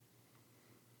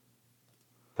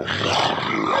Hey,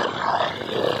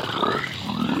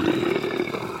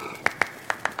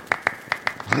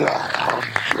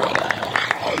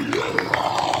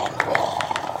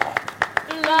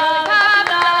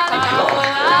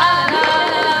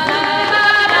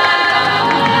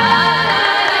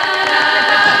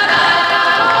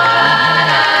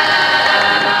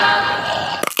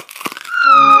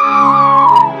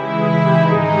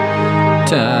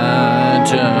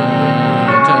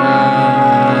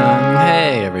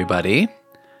 everybody.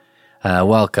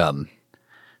 Welcome.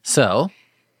 So,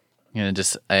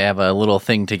 I have a little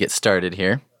thing to get started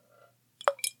here.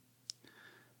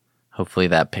 Hopefully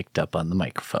that picked up on the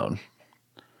microphone.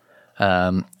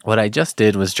 What I just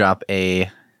did was drop a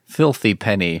filthy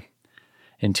penny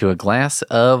into a glass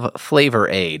of Flavor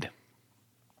Aid.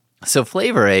 So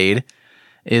Flavor Aid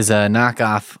is a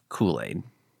knockoff Kool-Aid.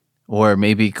 Or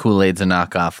maybe Kool-Aid's a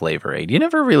knockoff Flavor Aid. You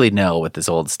never really know with this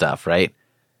old stuff, right?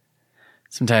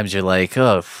 Sometimes you're like,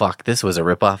 oh, fuck, this was a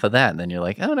ripoff of that. And then you're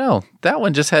like, oh, no, that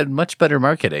one just had much better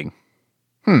marketing.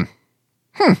 And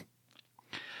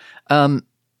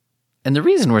the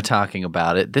reason we're talking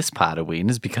about it, this Potaween,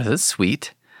 is because it's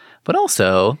sweet. But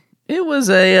also, it was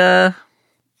a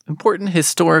important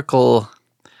historical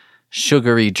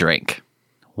sugary drink.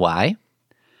 Why?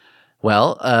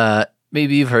 Well,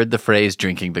 maybe you've heard the phrase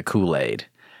drinking the Kool-Aid,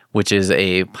 which is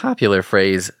a popular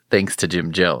phrase thanks to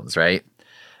Jim Jones, right?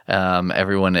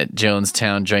 Everyone at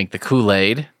Jonestown drank the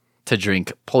Kool-Aid to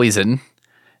drink poison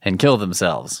and kill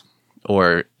themselves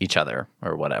or each other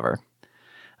or whatever.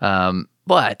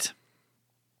 But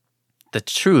the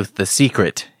truth, the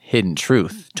secret, hidden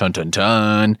truth,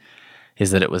 ton,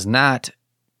 is that it was not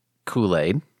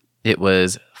Kool-Aid. It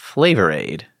was Flavor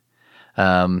Aid.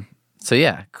 So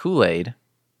yeah, Kool-Aid,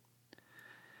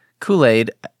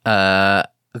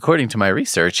 according to my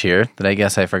research here that I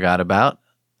guess I forgot about,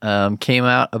 came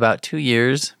out about 2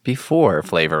 years before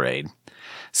Flavor Aid.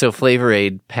 So Flavor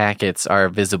Aid packets are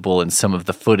visible in some of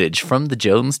the footage from the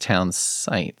Jonestown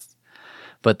sites.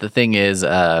 But the thing is,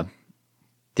 the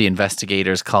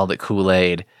investigators called it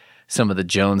Kool-Aid. Some of the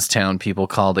Jonestown people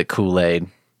called it Kool-Aid.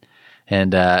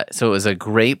 And so it was a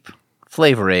grape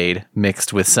Flavor Aid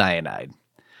mixed with cyanide.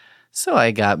 So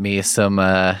I got me some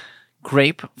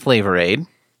grape Flavor Aid.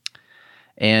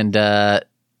 And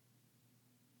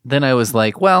then I was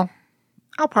like, well,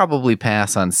 I'll probably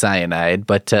pass on cyanide.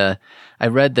 But I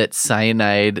read that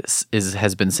cyanide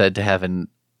has been said to have an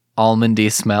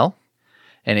almondy smell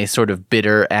and a sort of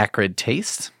bitter, acrid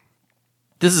taste.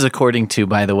 This is according to,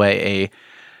 by the way, a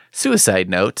suicide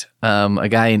note. A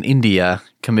guy in India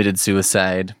committed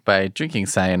suicide by drinking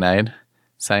cyanide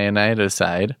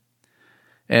aside.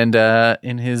 And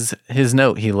in his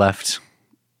note, he left,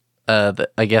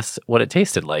 I guess, what it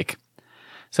tasted like.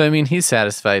 So, I mean, he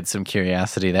satisfied some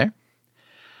curiosity there.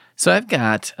 So I've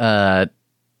got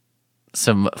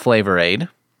some Flavor Aid.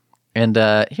 And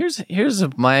here's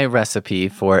my recipe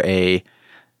for a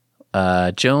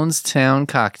Jonestown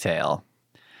cocktail.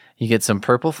 You get some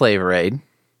purple Flavor Aid.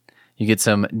 You get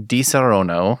some Di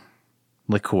Serono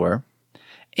liqueur.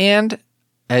 And,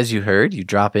 as you heard, you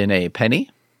drop in a penny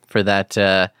for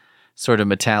that sort of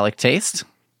metallic taste.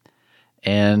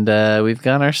 And we've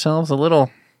got ourselves a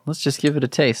little... Let's just give it a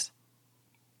taste.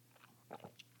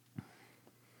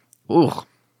 Ooh.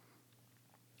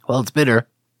 Well, it's bitter.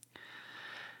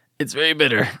 It's very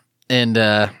bitter. And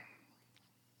a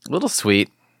little sweet.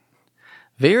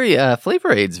 Very,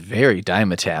 Flavor Aid's very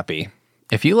Dimetapp-y.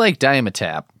 If you like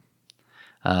Dimetapp,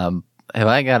 have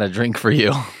I got a drink for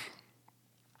you?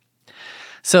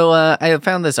 So I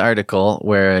found this article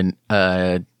where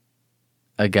a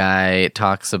guy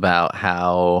talks about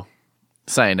how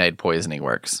cyanide poisoning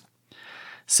works.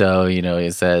 So, he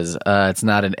says, it's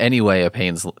not in any way a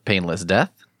painless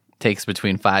death. It takes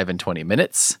between 5 and 20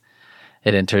 minutes.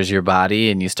 It enters your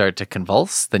body and you start to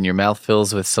convulse. Then your mouth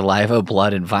fills with saliva,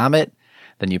 blood, and vomit.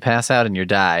 Then you pass out and you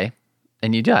die.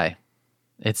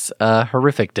 It's a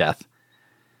horrific death.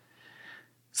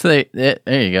 So there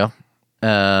you go.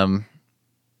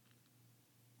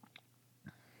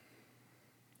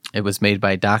 It was made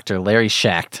by Dr. Larry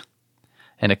Schacht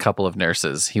and a couple of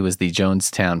nurses. He was the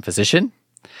Jonestown physician.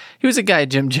 He was a guy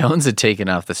Jim Jones had taken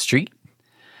off the street.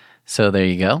 So there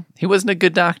you go. He wasn't a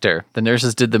good doctor. The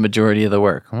nurses did the majority of the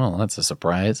work. Well, that's a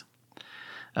surprise.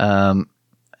 How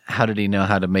did he know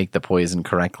how to make the poison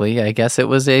correctly? I guess it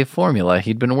was a formula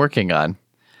he'd been working on.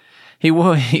 I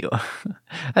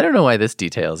don't know why this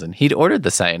details in. He'd ordered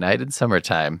the cyanide in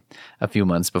summertime, a few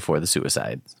months before the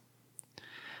suicides.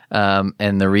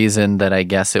 And the reason that I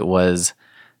guess it was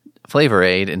Flavor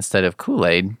Aid instead of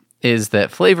Kool-Aid is that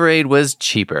Flavor Aid was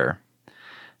cheaper.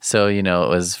 So, it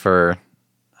was for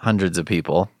hundreds of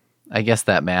people. I guess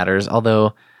that matters.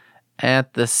 Although,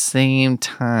 at the same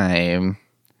time,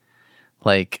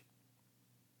 like,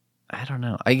 I don't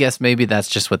know. I guess maybe that's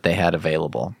just what they had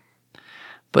available.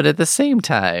 But at the same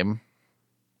time,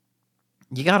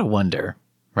 you gotta wonder,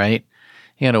 right?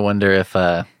 You gotta wonder if,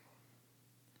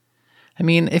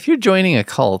 if you're joining a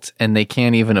cult and they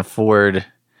can't even afford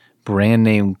brand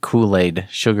name Kool-Aid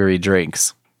sugary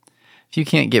drinks, if you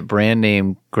can't get brand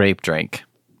name grape drink,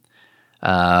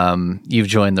 you've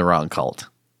joined the wrong cult.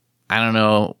 I don't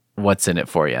know what's in it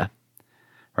for you,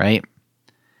 right?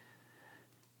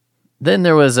 Then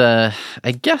there was I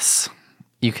guess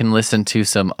you can listen to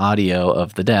some audio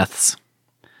of the deaths.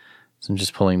 So I'm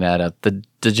just pulling that up. The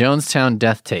Jonestown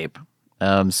death tape.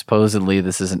 Supposedly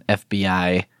this is an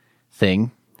FBI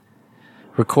thing.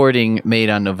 Recording made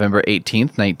on November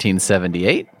 18th,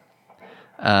 1978.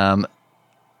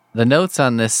 The notes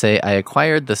on this say, I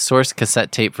acquired the source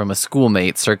cassette tape from a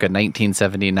schoolmate circa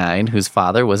 1979 whose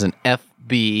father was an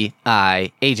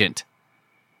FBI agent.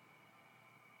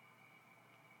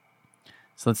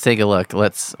 So let's take a look.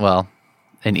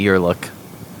 An ear look.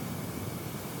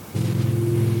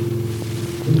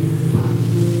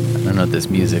 I don't know what this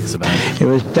music's about. It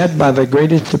was said by the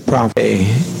greatest of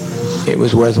prophets, it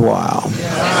was worthwhile.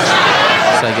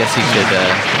 So I guess you could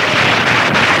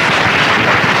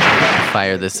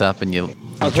fire this up and you drink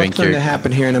your What's going to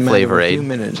happen here in a matter of a few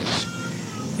minutes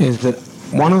is that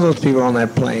one of those people on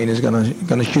that plane is going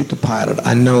to shoot the pilot.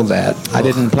 I know that. I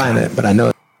didn't plan it, but I know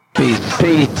it. Peace,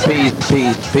 peace, peace,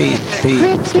 peace, peace,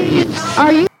 peace. Peace.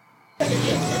 Are you?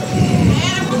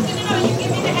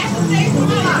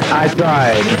 I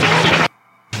tried.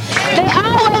 They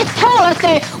always told us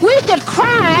that we should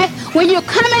cry when you're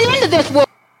coming into this world.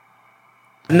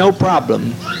 No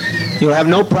problem. You'll have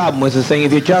no problem with the thing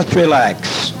if you just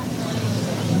relax.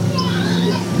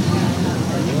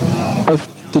 Of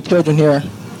the children here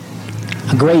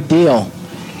a great deal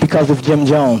because of Jim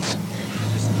Jones.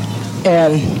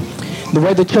 And the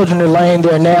way the children are laying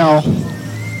there now,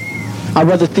 I'd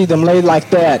rather see them lay like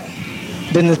that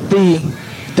than to see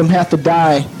them have to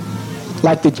die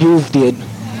like the Jews did,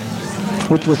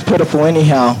 which was pitiful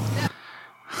anyhow.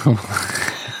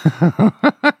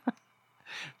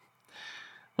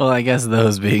 Well, I guess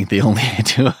those being the only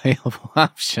two available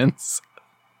options.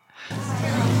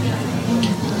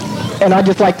 And I'd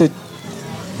just like to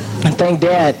thank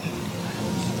Dad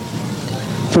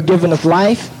for giving us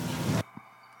life.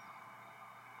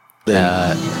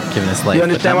 Giving us life. You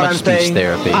understand what I'm saying?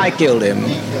 Therapy. I killed him.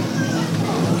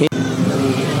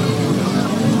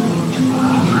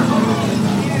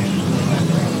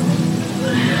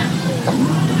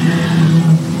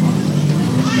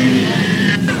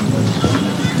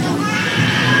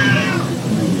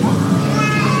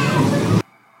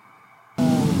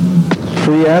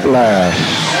 Free at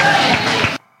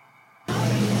last.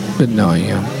 Didn't know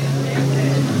him.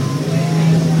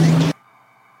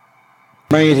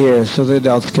 Bring it here so the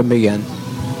adults can begin.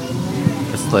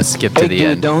 Let's skip to the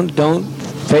end. Don't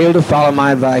fail to follow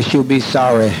my advice. You'll be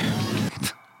sorry.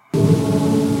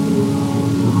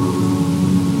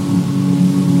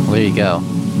 Well, there you go.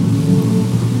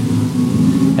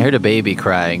 I heard a baby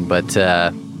crying, but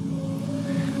I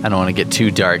don't want to get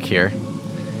too dark here.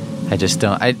 I just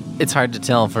don't. It's hard to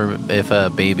tell if a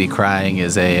baby crying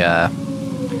is a,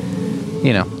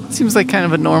 it seems like kind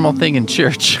of a normal thing in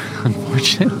church,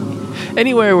 unfortunately.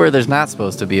 Anywhere where there's not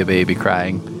supposed to be a baby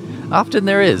crying, often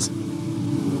there is.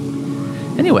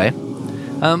 Anyway,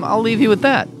 I'll leave you with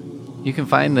that. You can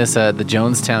find this, the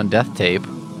Jonestown death tape,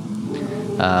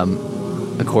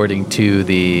 according to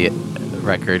the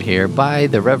record here, by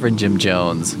the Reverend Jim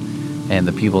Jones and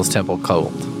the People's Temple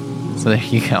Cult. So there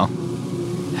you go.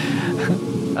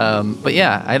 But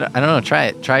yeah, I don't know. Try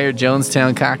it. Try your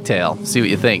Jonestown cocktail. See what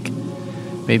you think.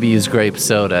 Maybe use grape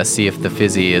soda. See if the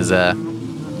fizzy is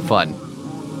fun.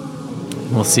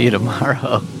 We'll see you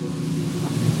tomorrow.